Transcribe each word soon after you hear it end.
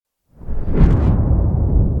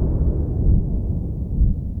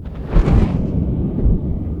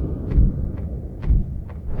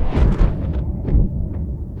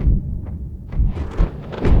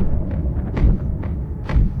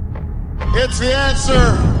It's the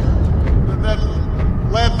answer that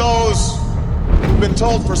led those who've been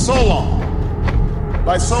told for so long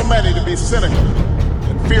by so many to be cynical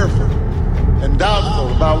and fearful and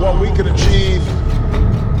doubtful about what we can achieve,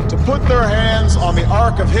 to put their hands on the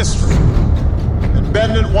arc of history and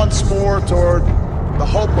bend it once more toward the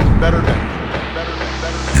hope of a better day.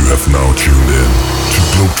 You have now tuned in to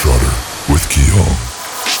Globetrotter with Keon.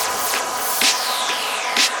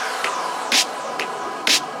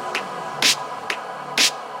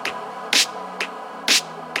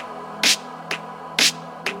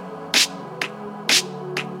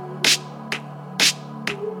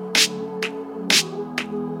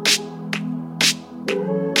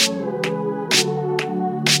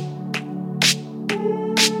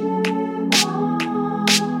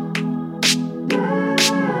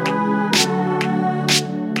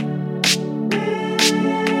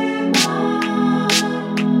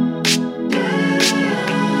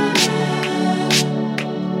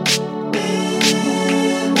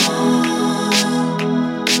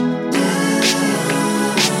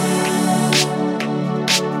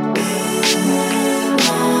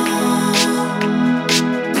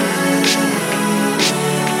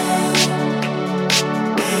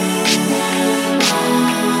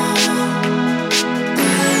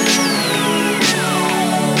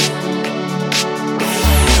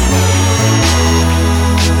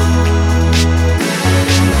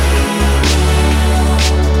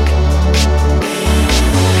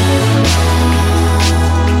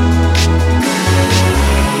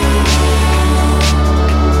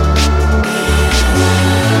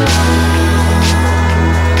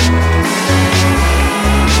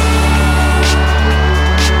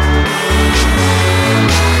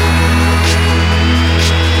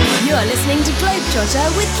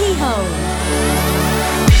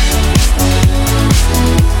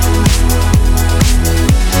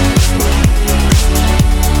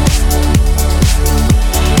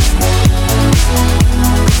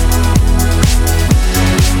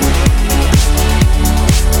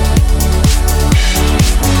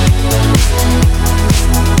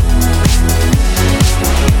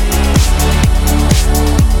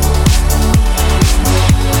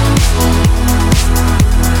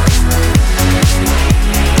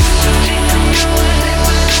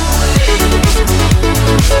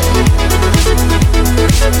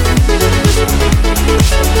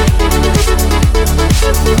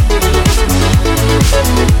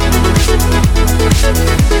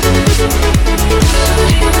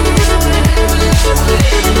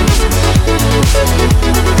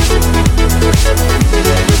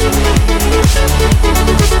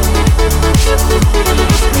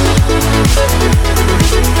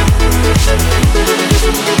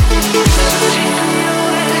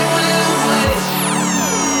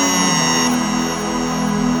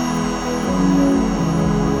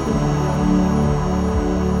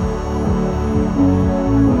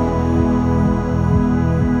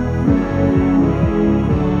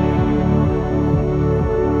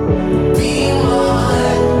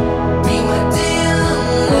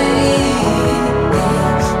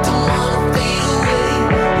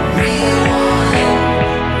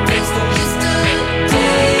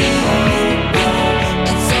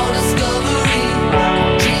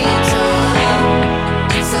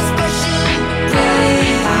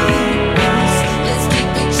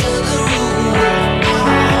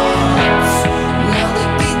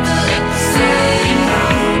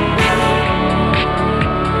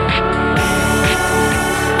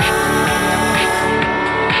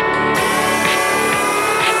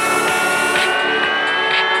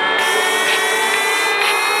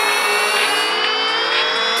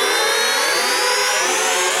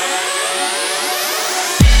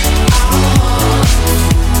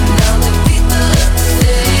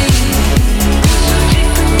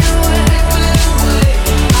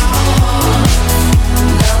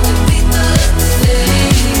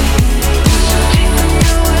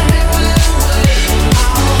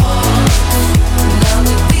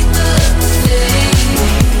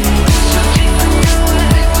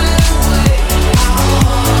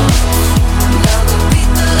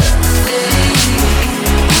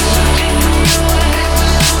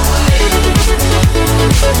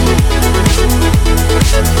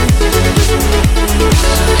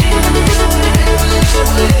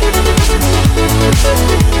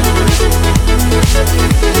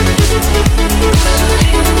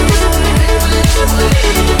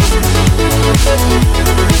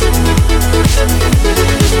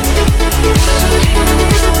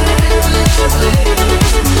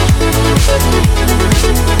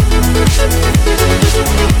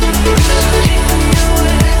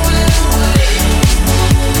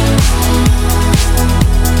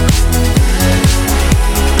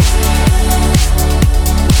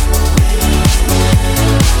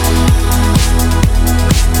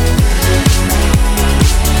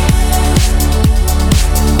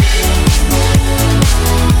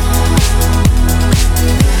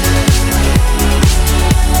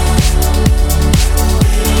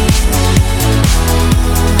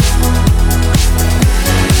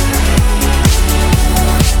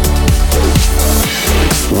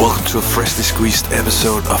 tightly squeezed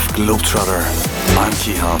episode of Globetrotter. I'm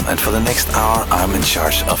Kihan, and for the next hour I'm in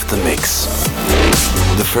charge of the mix.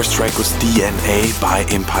 The first track was DNA by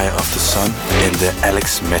Empire of the Sun in the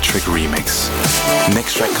Alex Metric remix.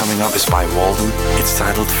 Next track coming up is by Walden. It's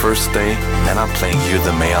titled First Day, and I'm playing you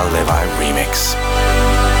the Maya Levi remix.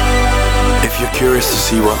 If you're curious to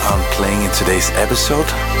see what I'm playing in today's episode,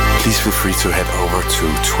 please feel free to head over to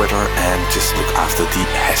Twitter and just look after the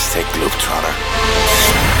hashtag Globetrotter.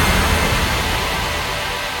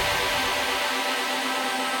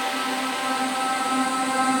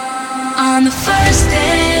 On the first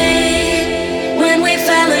day, when we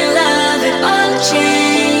fell in love, it all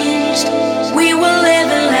changed. We were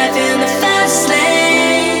living life in the fast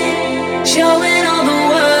lane, showing all the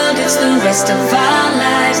world it's the rest of our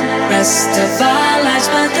lives,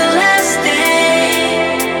 but the last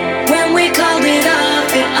day, when we called it off,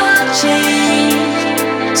 it all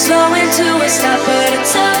changed. Slowing to a stop, but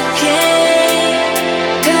it's okay,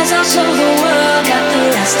 'cause I'll show the world, got the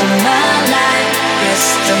rest of my life,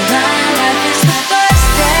 rest of my life is the first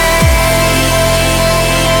day.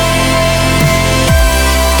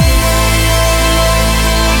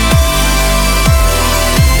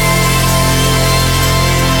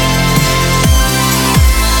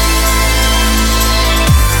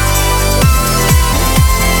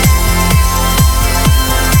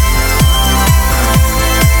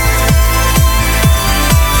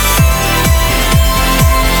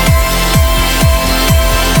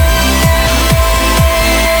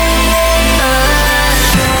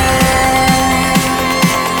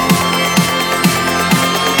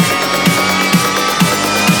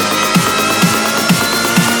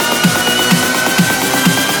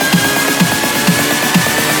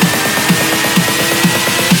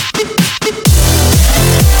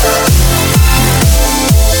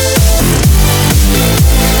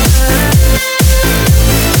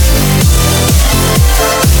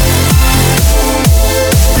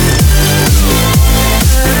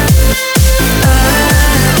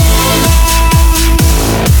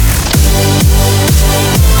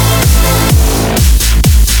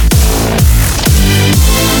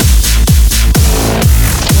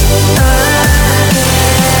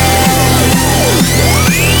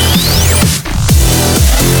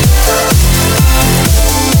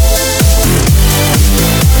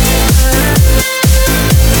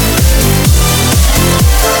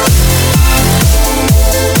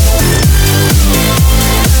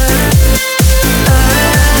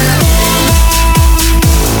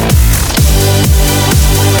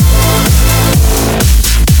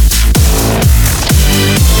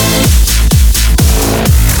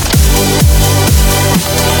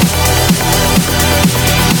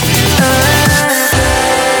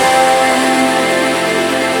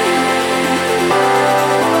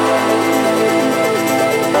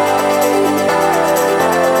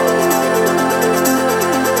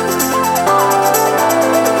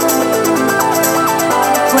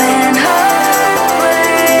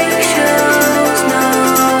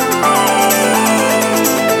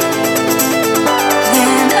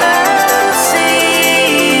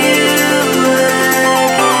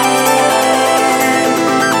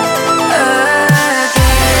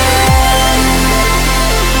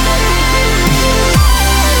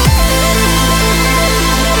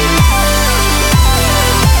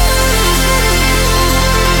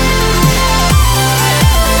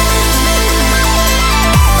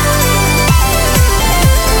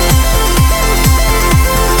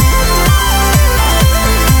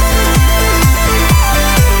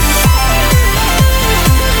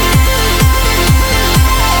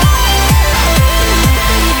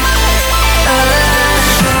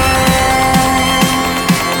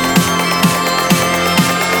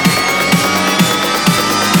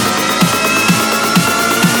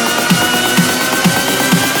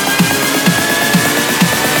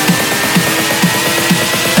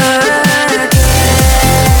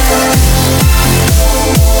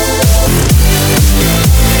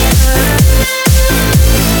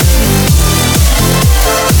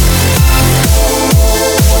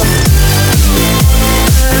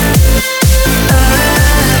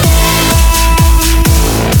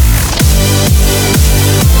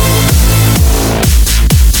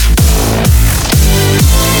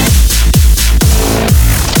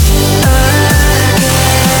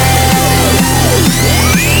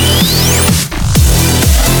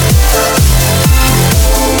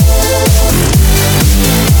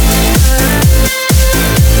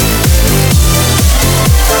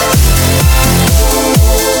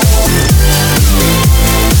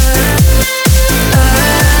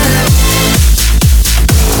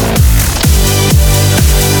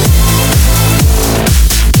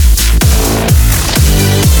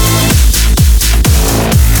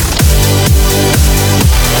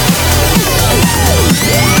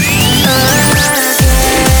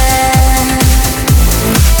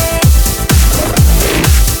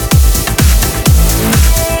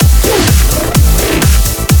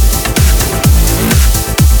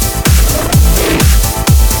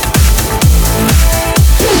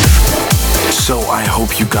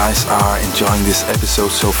 you guys are enjoying this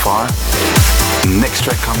episode so far. Next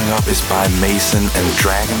track coming up is by Mason and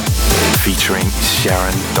Dragon, featuring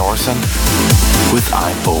Sharon Dawson with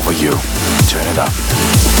I'm Over You. Turn it up.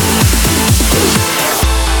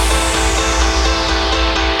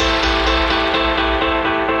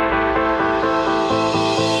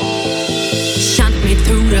 Shot me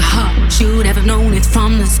through the heart. Should have known it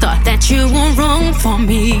from the start that you were wrong for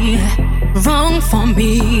me. Wrong for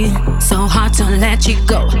me, so hard to let you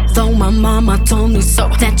go. Though my mama told me so,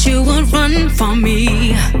 that you would run for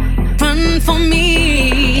me. Run for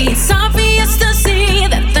me. It's obvious to see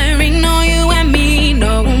that there ain't no you and me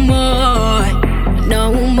no more.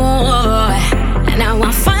 No more. And now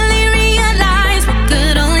I finally realize we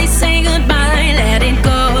could only say goodbye. Let it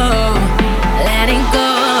go. Let it go.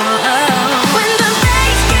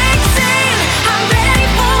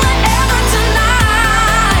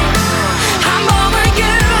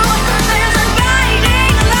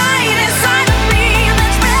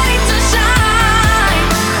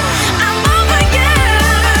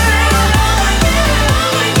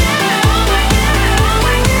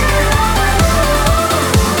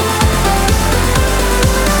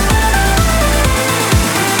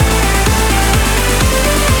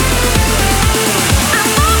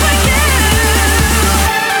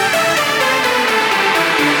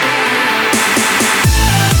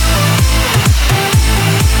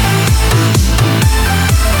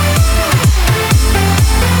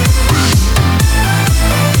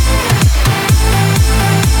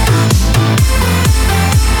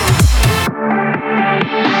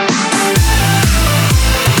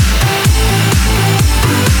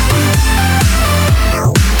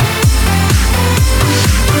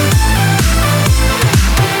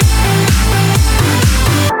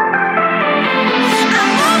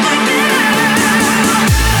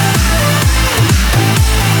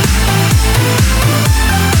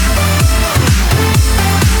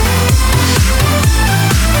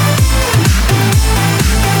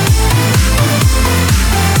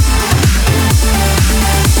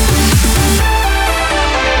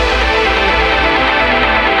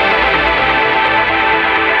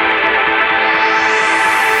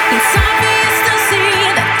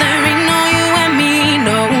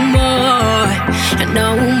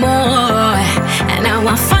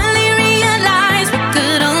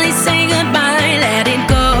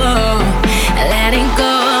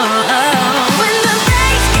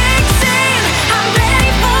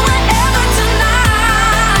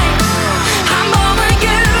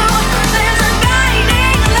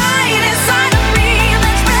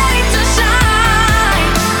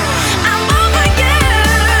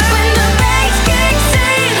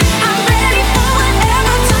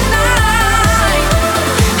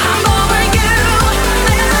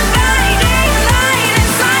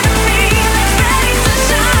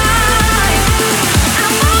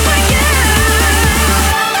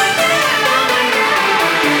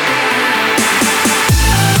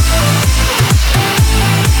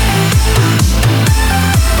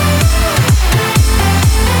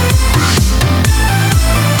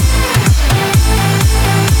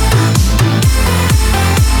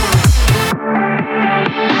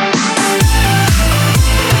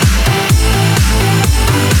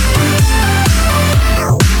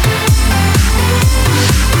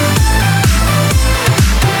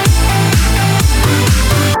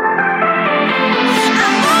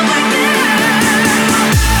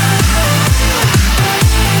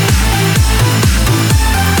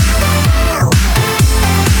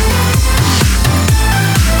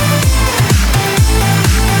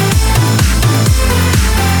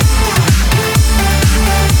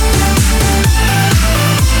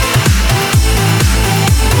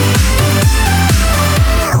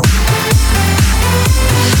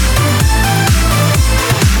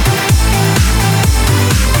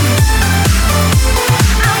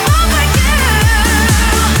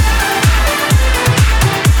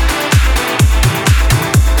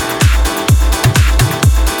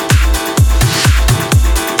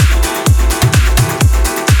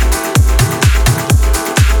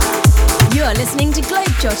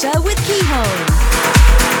 Globetrotter with Keyhole.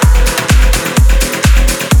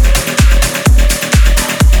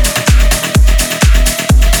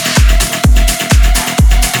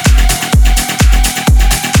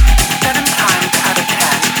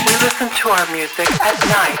 To our music at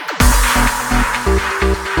night.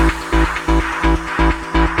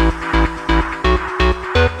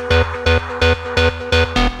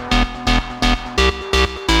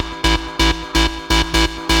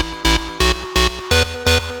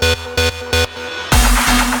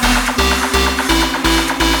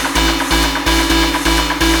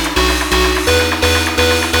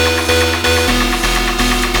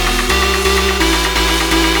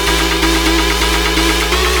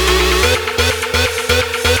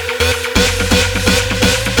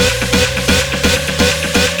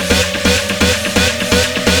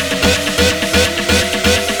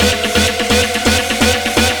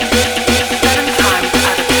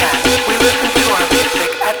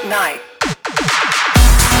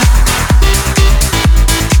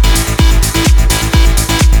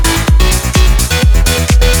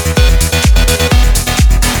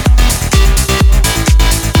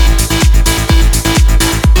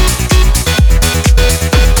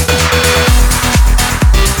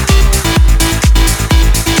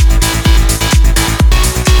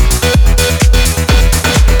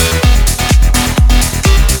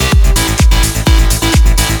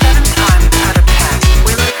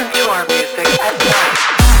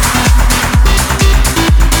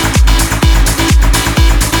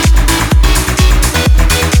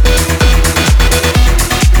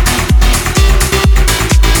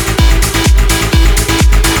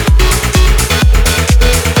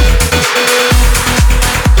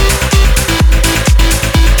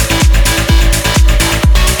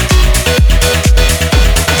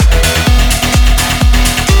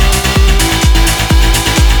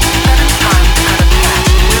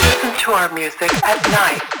 our music at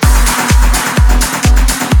night.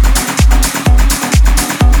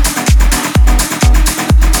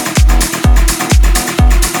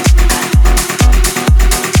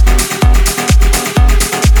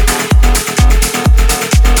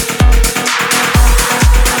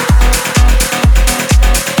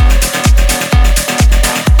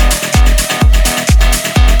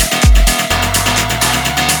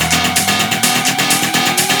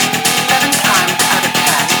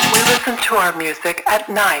 To our music at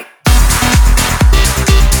night.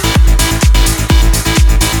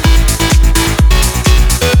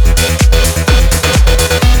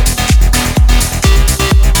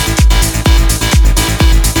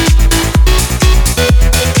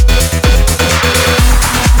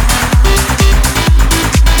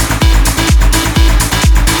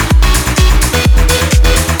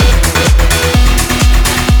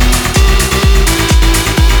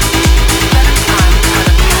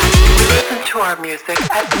 Our music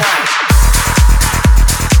at night.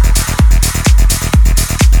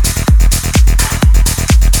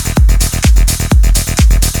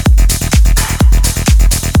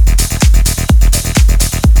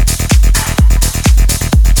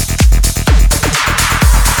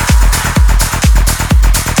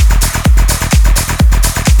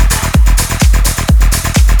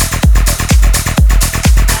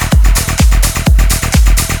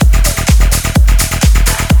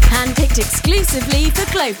 Exclusively for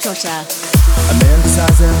Globetrotter. A man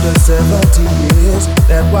decides after 70 years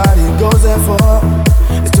that what he goes there for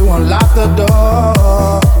is to unlock the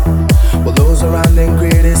door. Well, those around him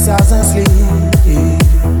criticize and sleep.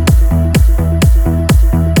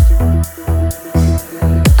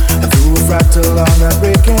 Through a fractal on a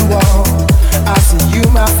breaking wall, I see you,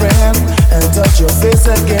 my friend, and touch your face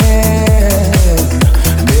again.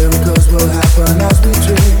 Miracles will happen as we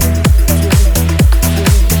dream.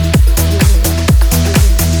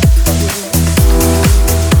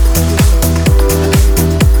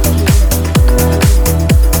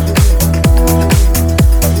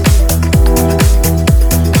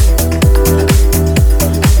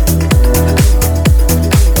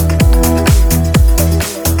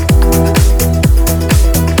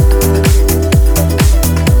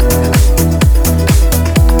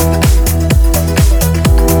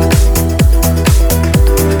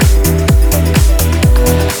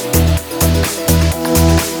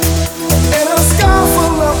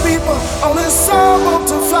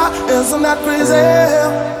 Isn't that crazy?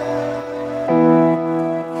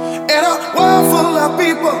 In a world full of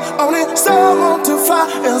people, only some want to fly.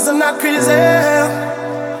 Isn't that crazy?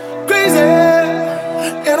 Crazy.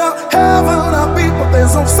 In a heaven of people,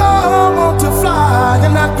 there's some want to fly.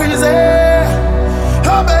 Isn't that crazy?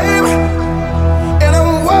 Oh, baby. In a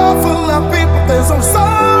world full of people, there's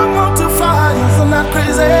some want to fly. Isn't that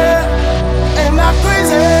crazy? Ain't that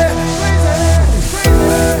crazy?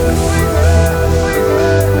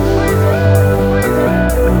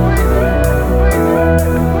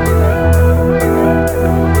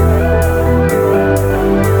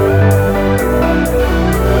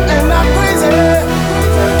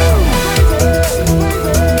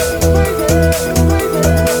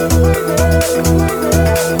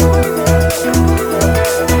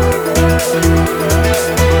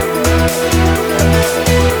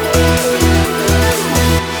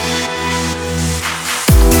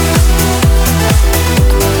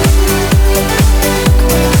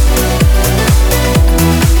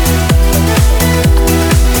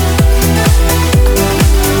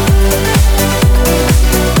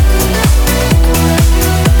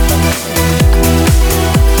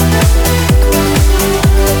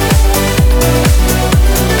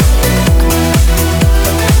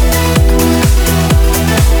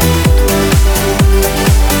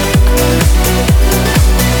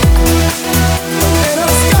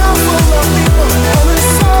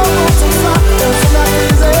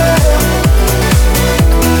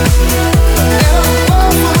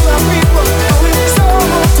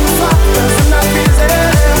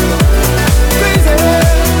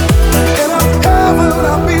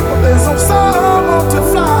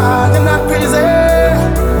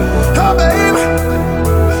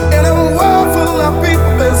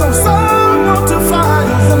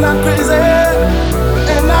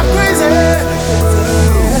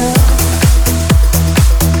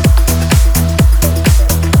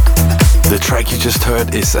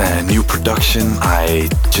 Is a new production I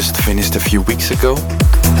just finished a few weeks ago.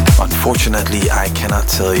 Unfortunately, I cannot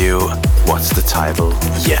tell you what's the title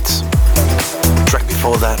yet. The track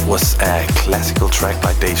before that was a classical track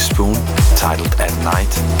by Dave Spoon titled At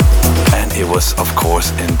Night, and it was of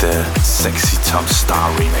course in the Sexy Tom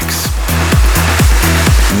Star remix.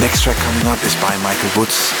 Next track coming up is by Michael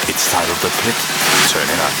Woods. It's titled The Pit. Turn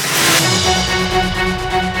it up.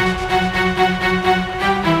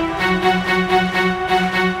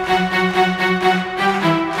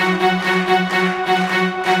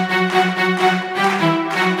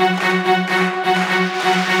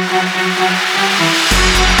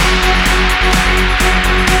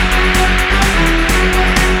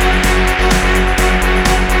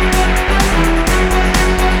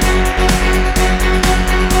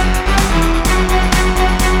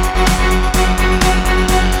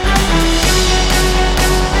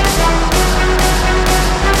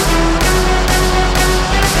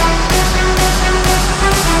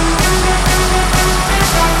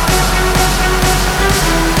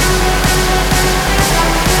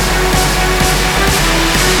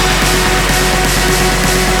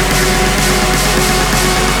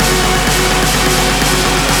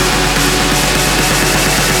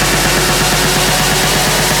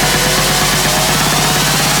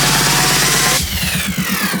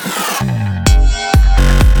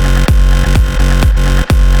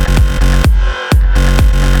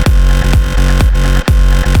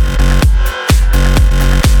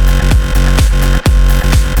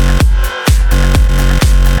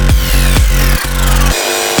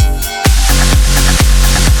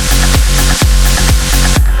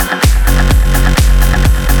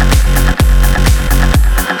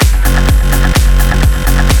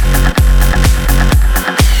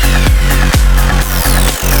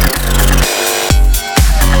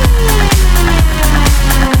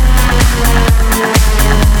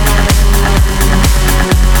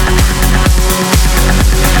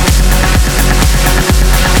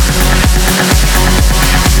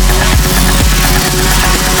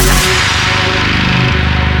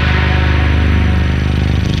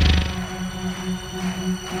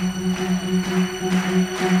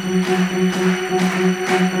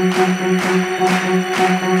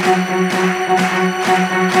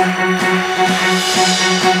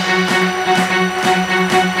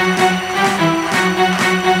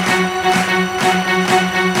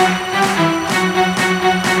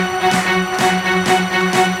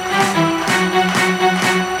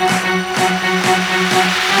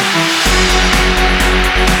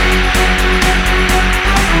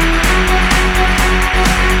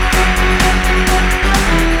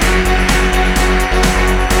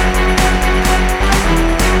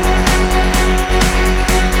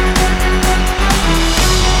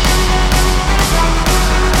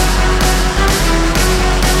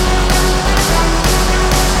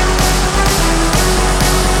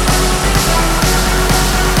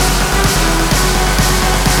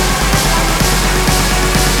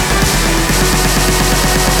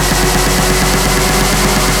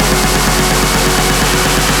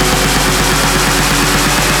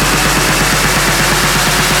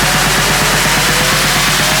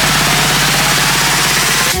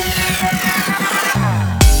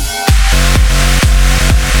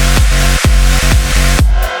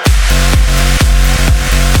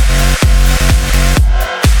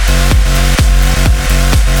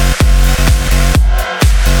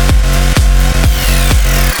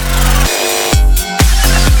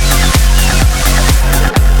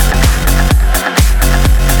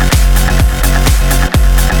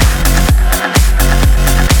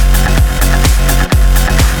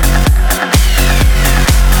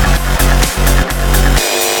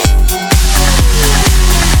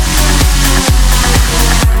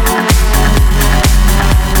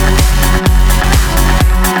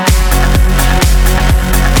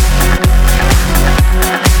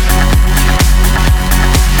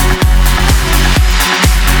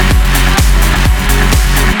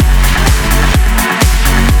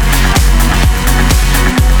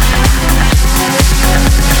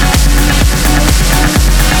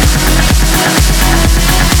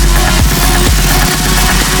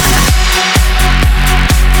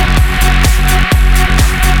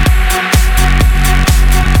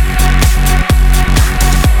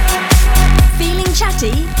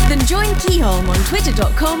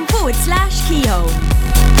 twitter.com/Keyhole.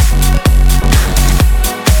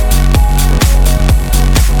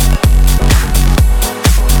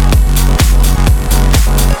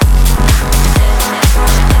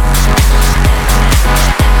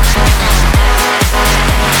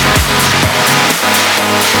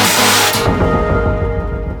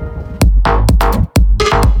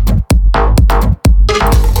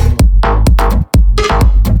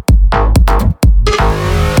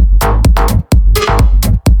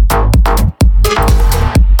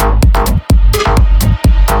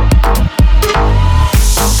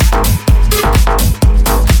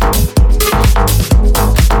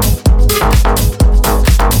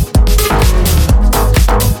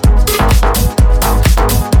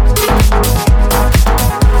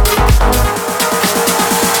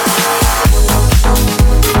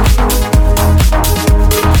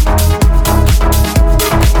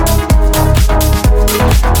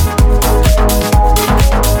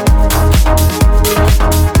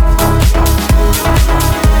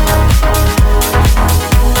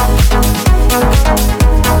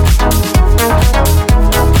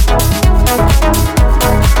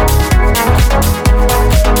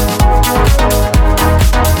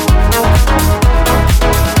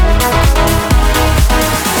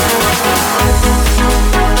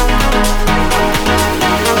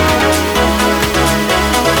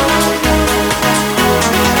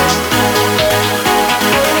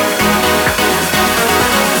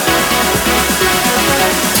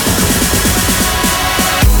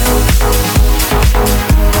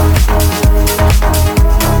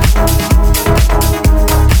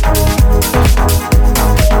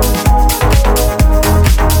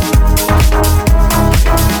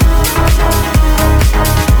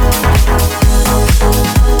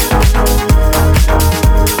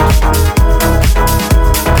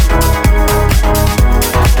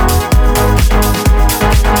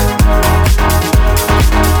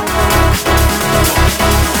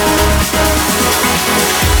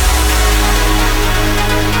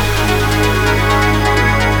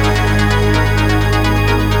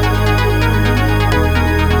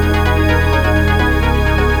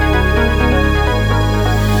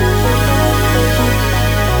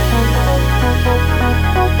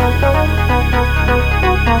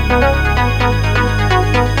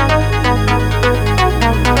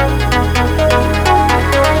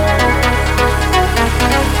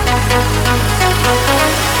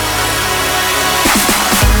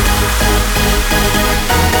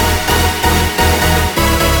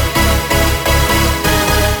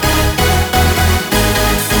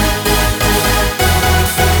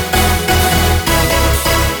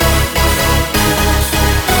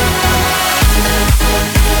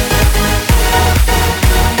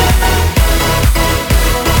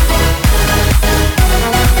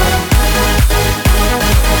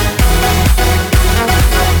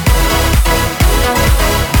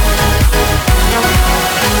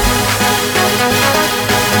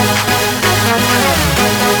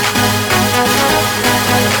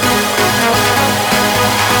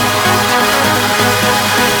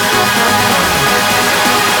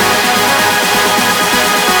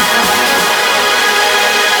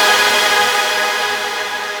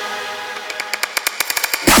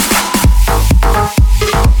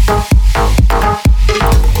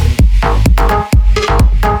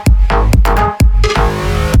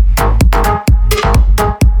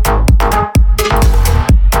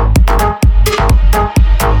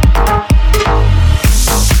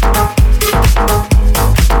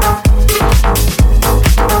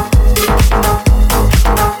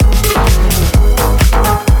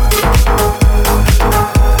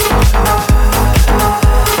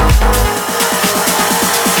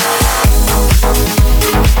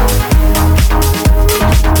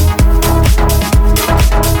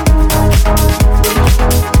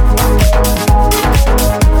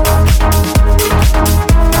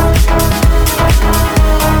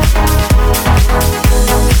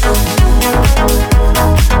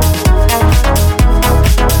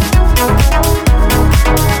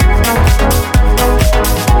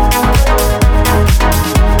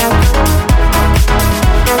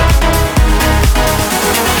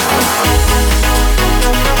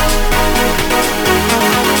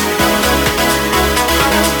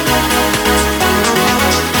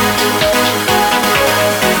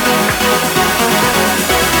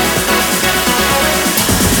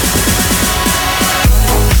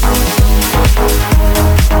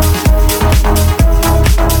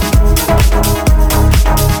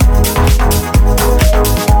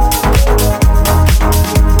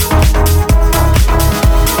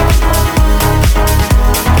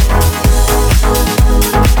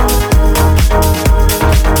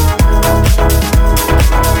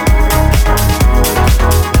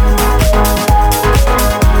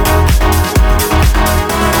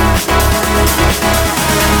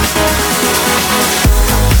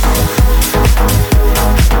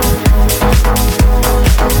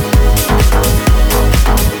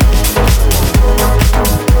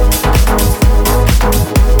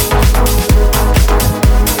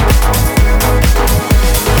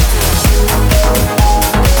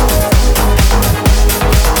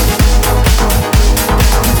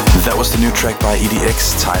 track by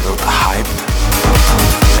EDX titled Hype.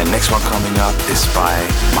 And next one coming up is by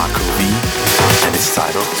Marco V, and it's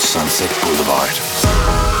titled Sunset Boulevard.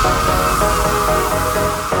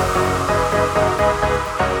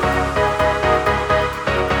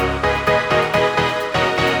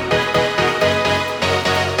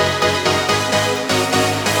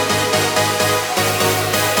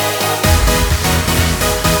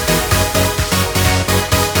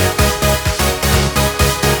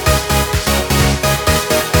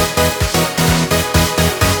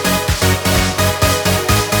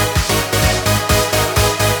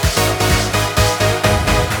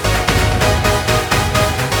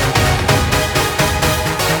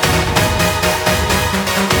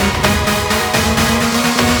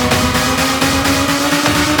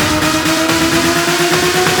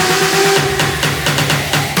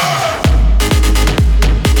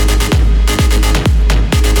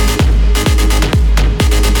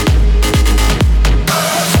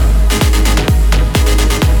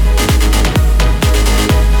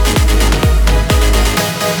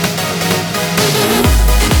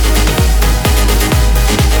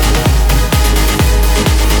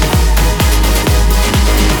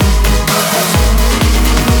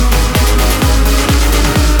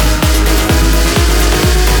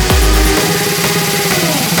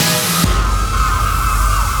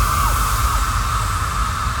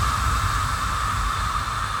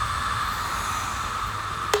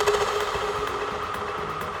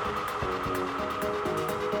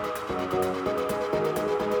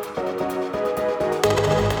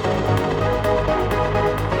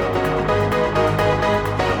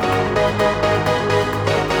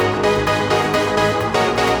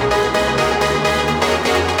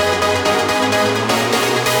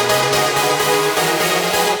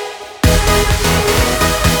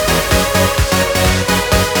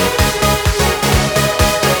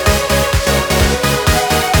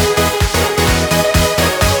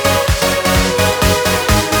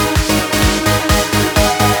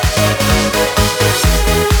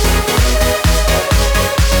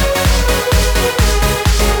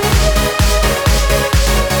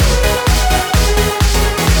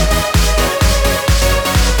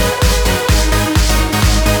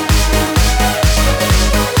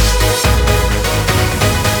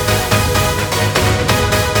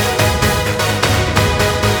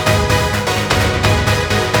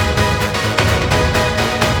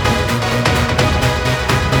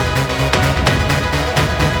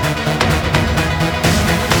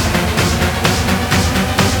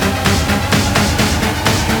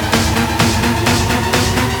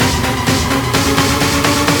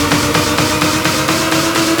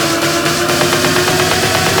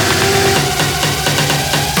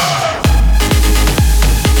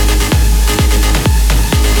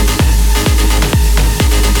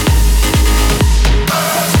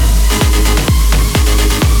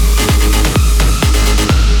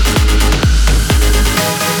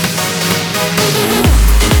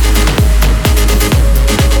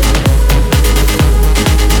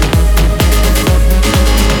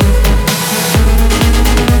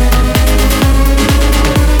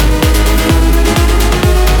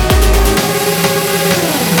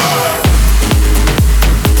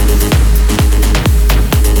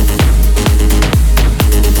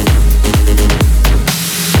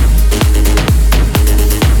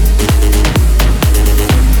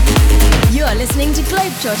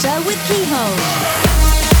 Globetrotter with Keyhole.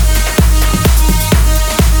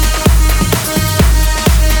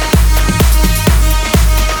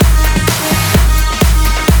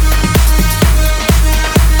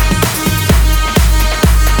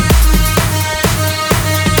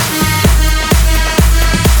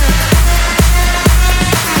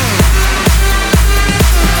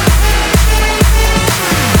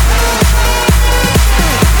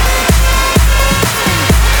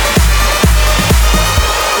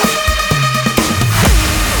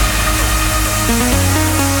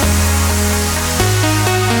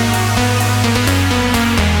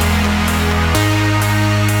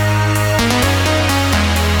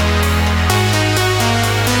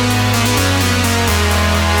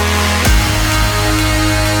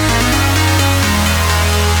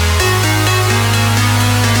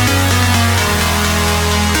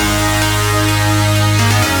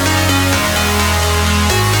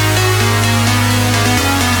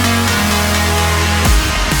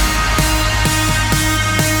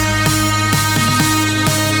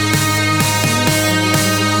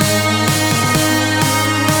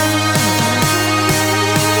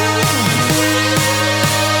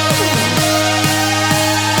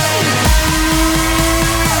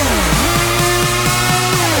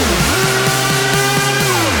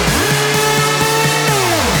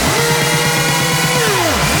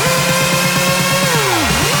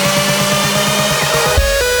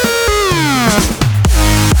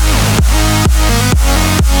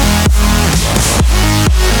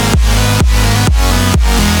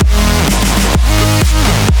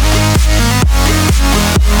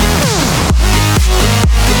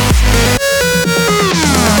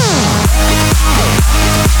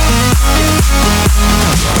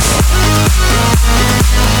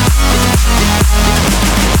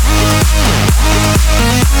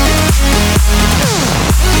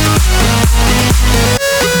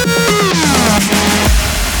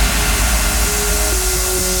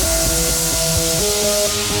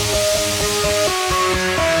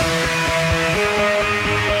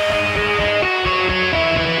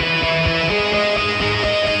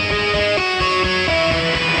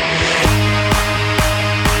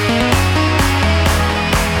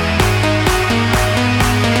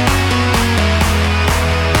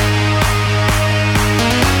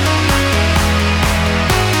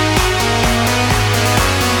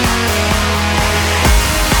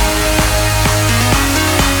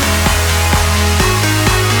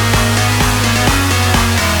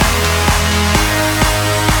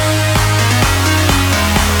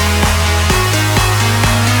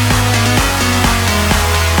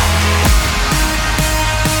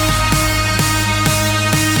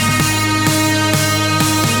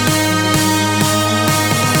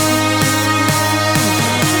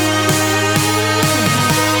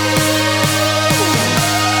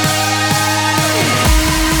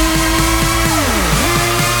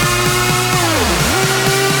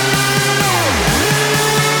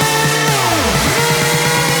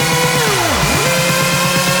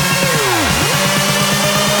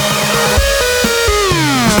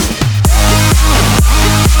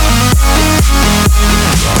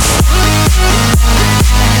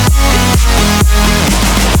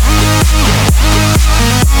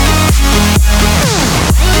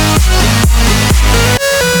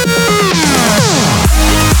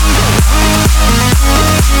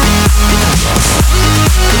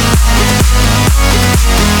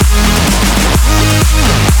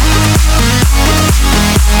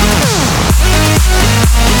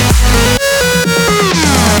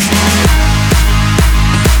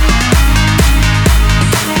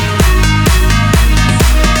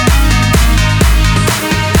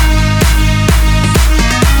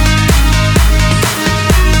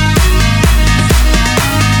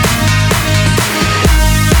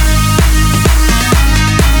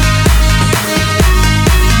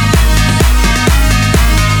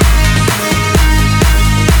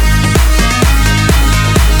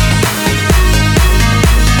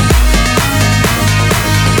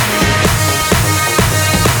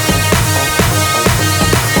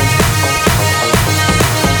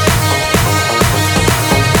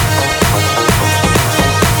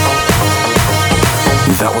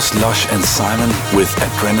 is Lush and Simon with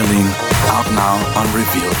Adrenaline, out now on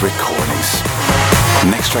Revealed Recordings.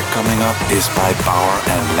 Next track coming up is by Bauer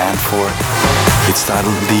and Landford. It's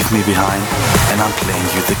titled Leave Me Behind, and I'm playing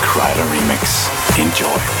you the Kryder remix.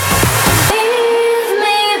 Enjoy. Leave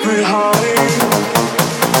me behind.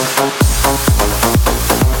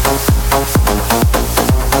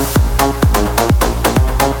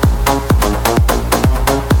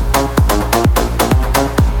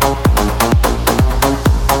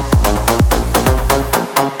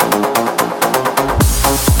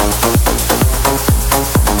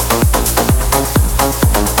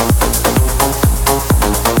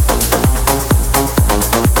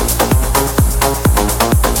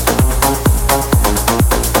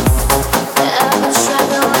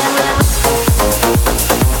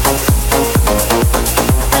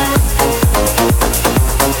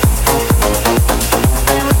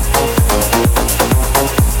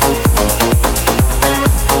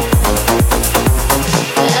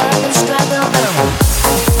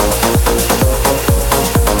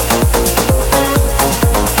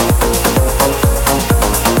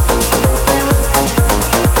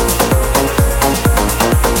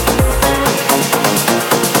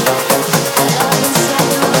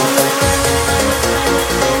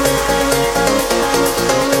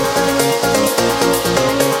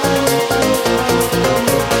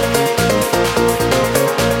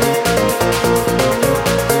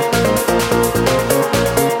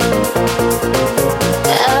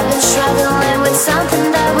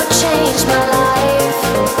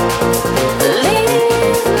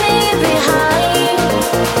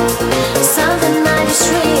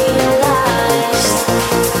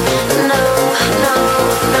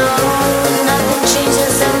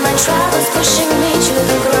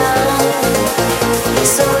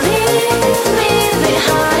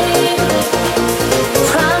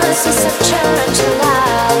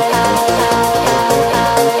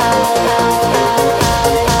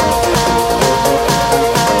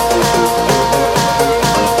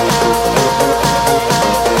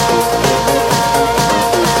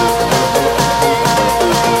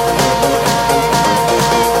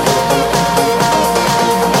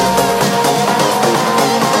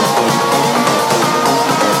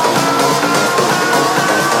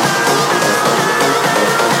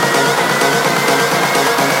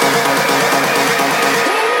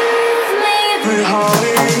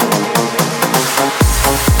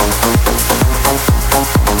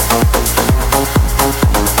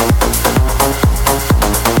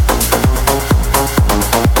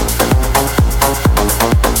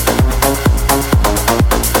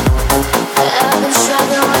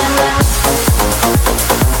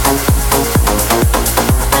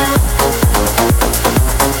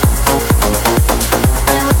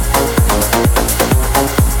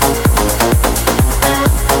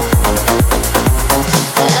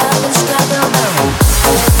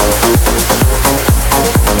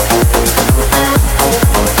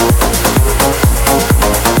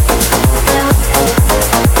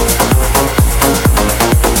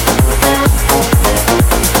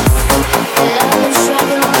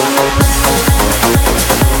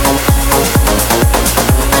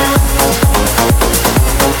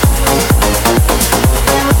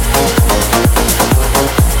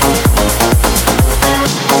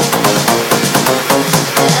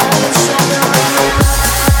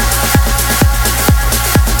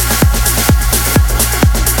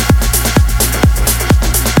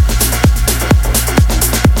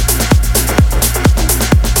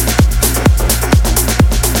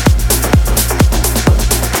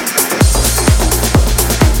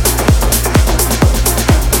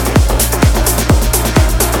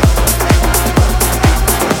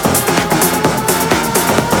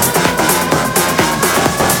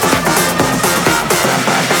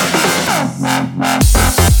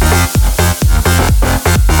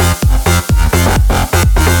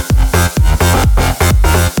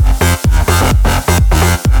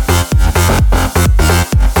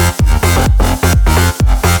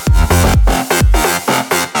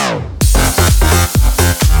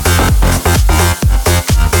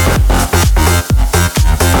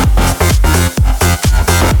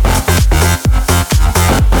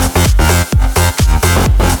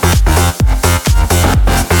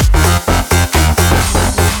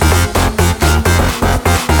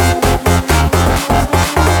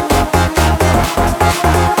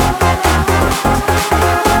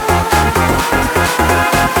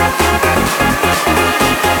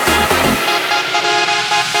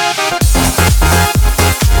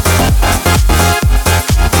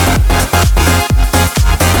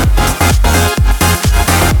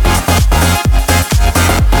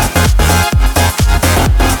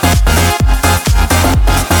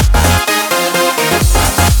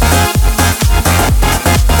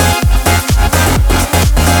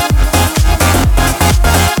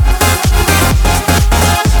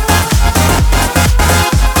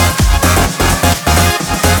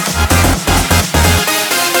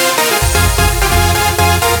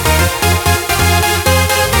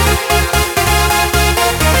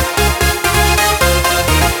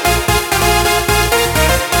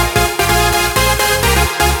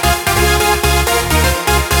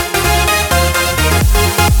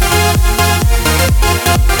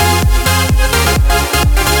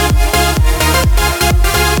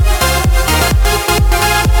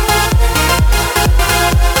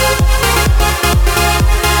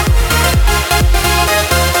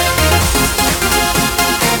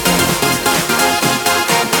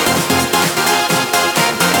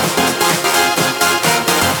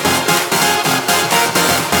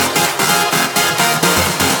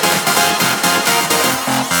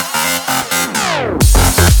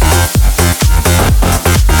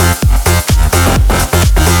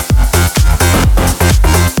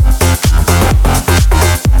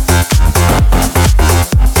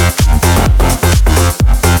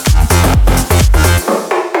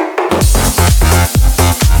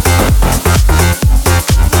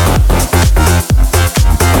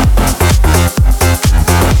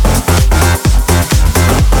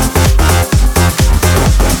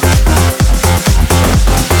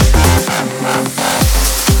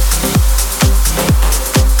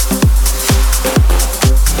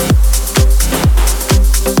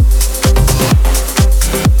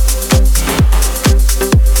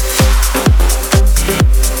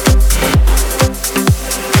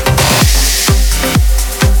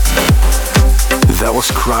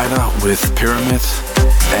 Ryder with Pyramid.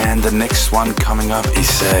 And the next one coming up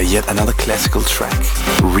is yet another classical track,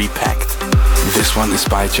 Repacked. This one is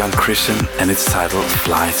by John Christian and it's titled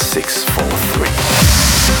Flight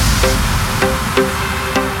 643.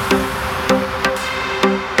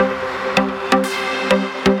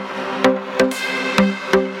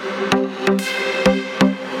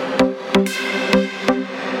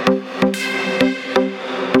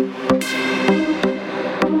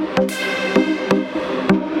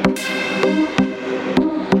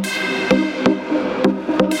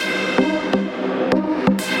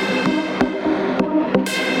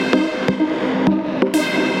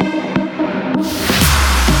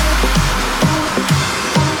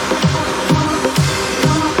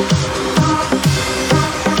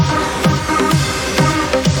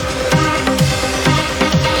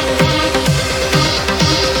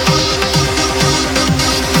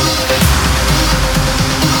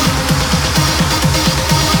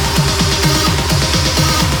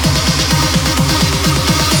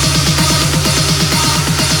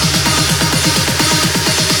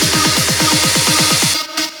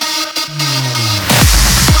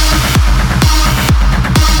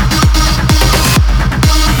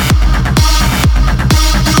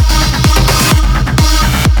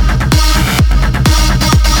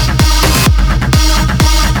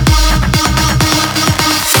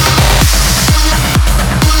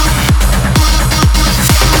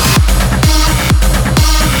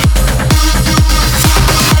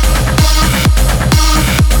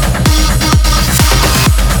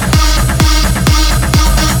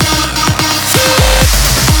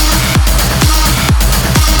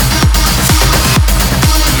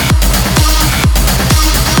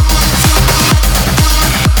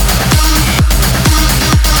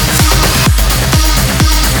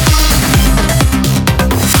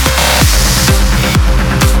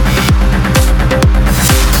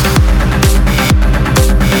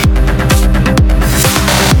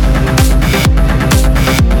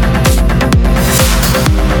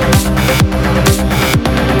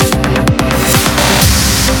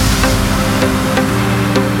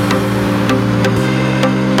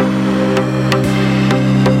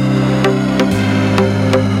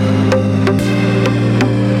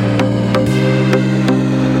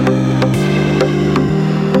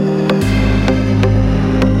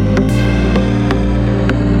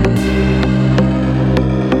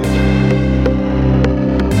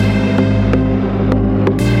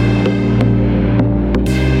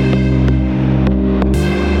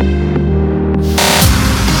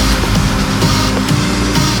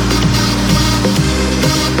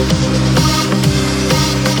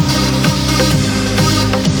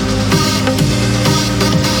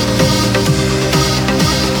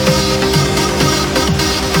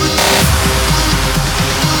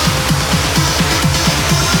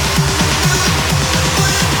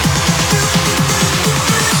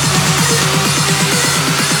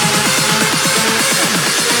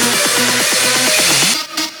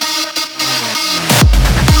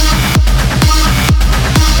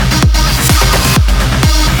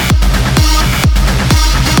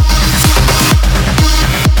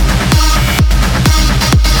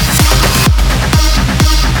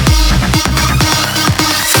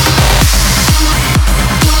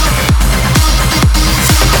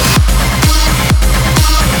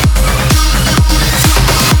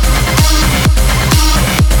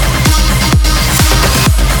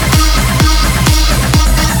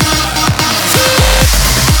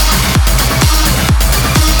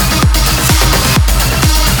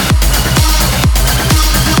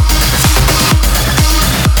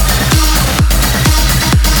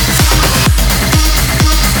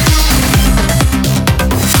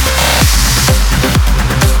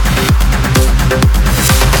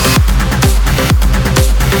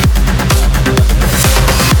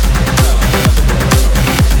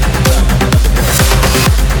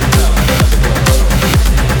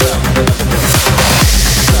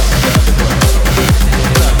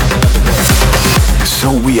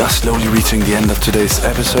 We are slowly reaching the end of today's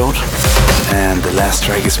episode, and the last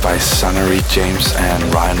track is by Sonnery James and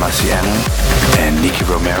Ryan Marciano and Nicky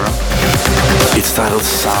Romero. It's titled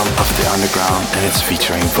Sound of the Underground and it's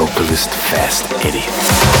featuring vocalist Fast Eddie.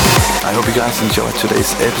 I hope you guys enjoyed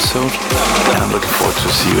today's episode, and I'm looking forward to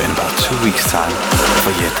see you in about 2 weeks' time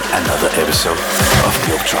for yet another episode of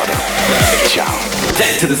Globetrotter. Ciao.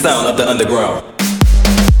 Dance to the sound of the underground.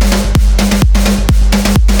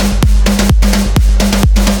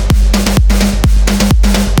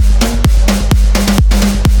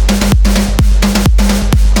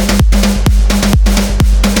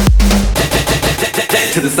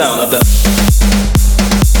 To the sound of the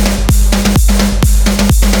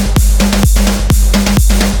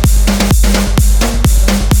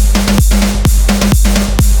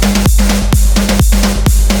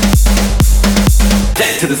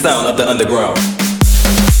to the sound of the underground.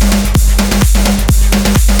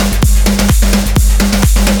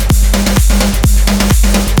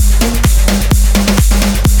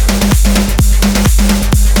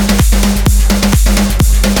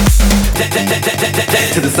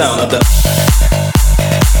 To the sound of the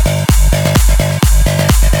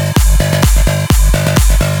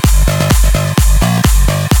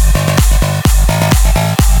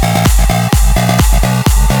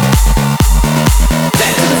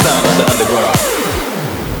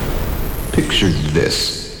Picture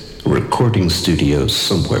this, a recording studio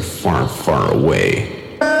somewhere far, far away.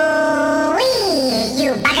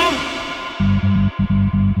 You bugger!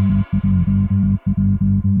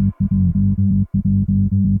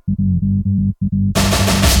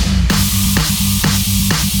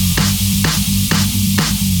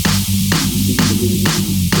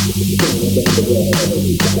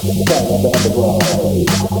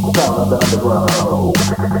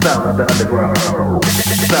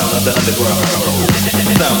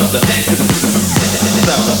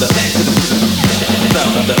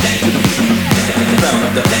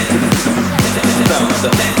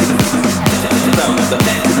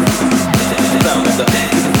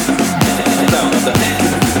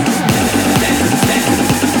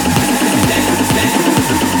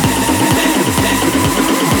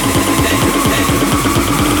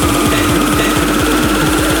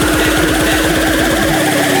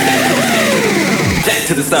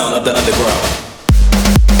 to the sound of the underground.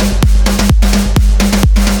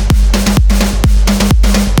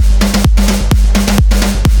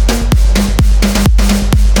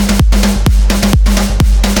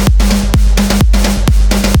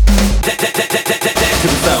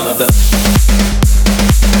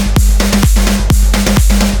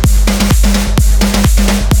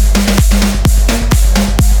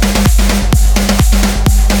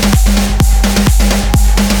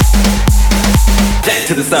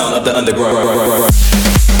 To the sound of the underground.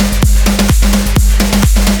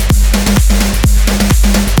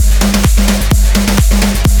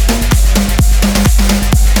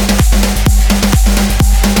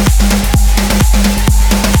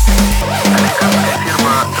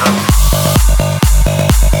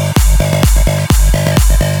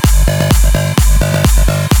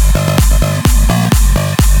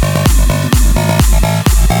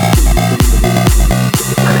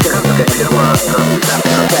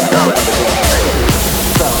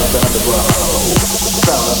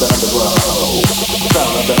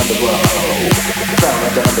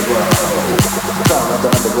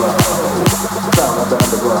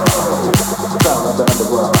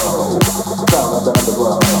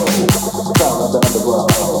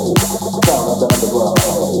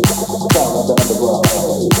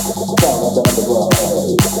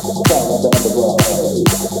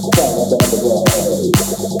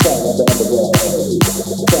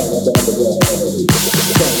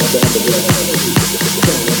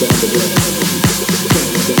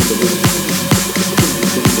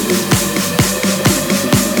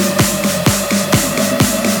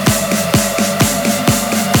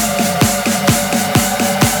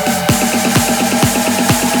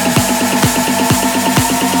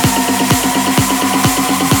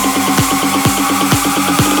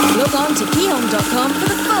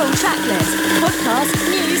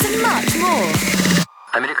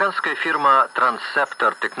 Американская фирма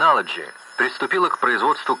Transceptor Technology приступила к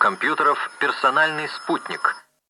производству компьютеров «Персональный спутник»,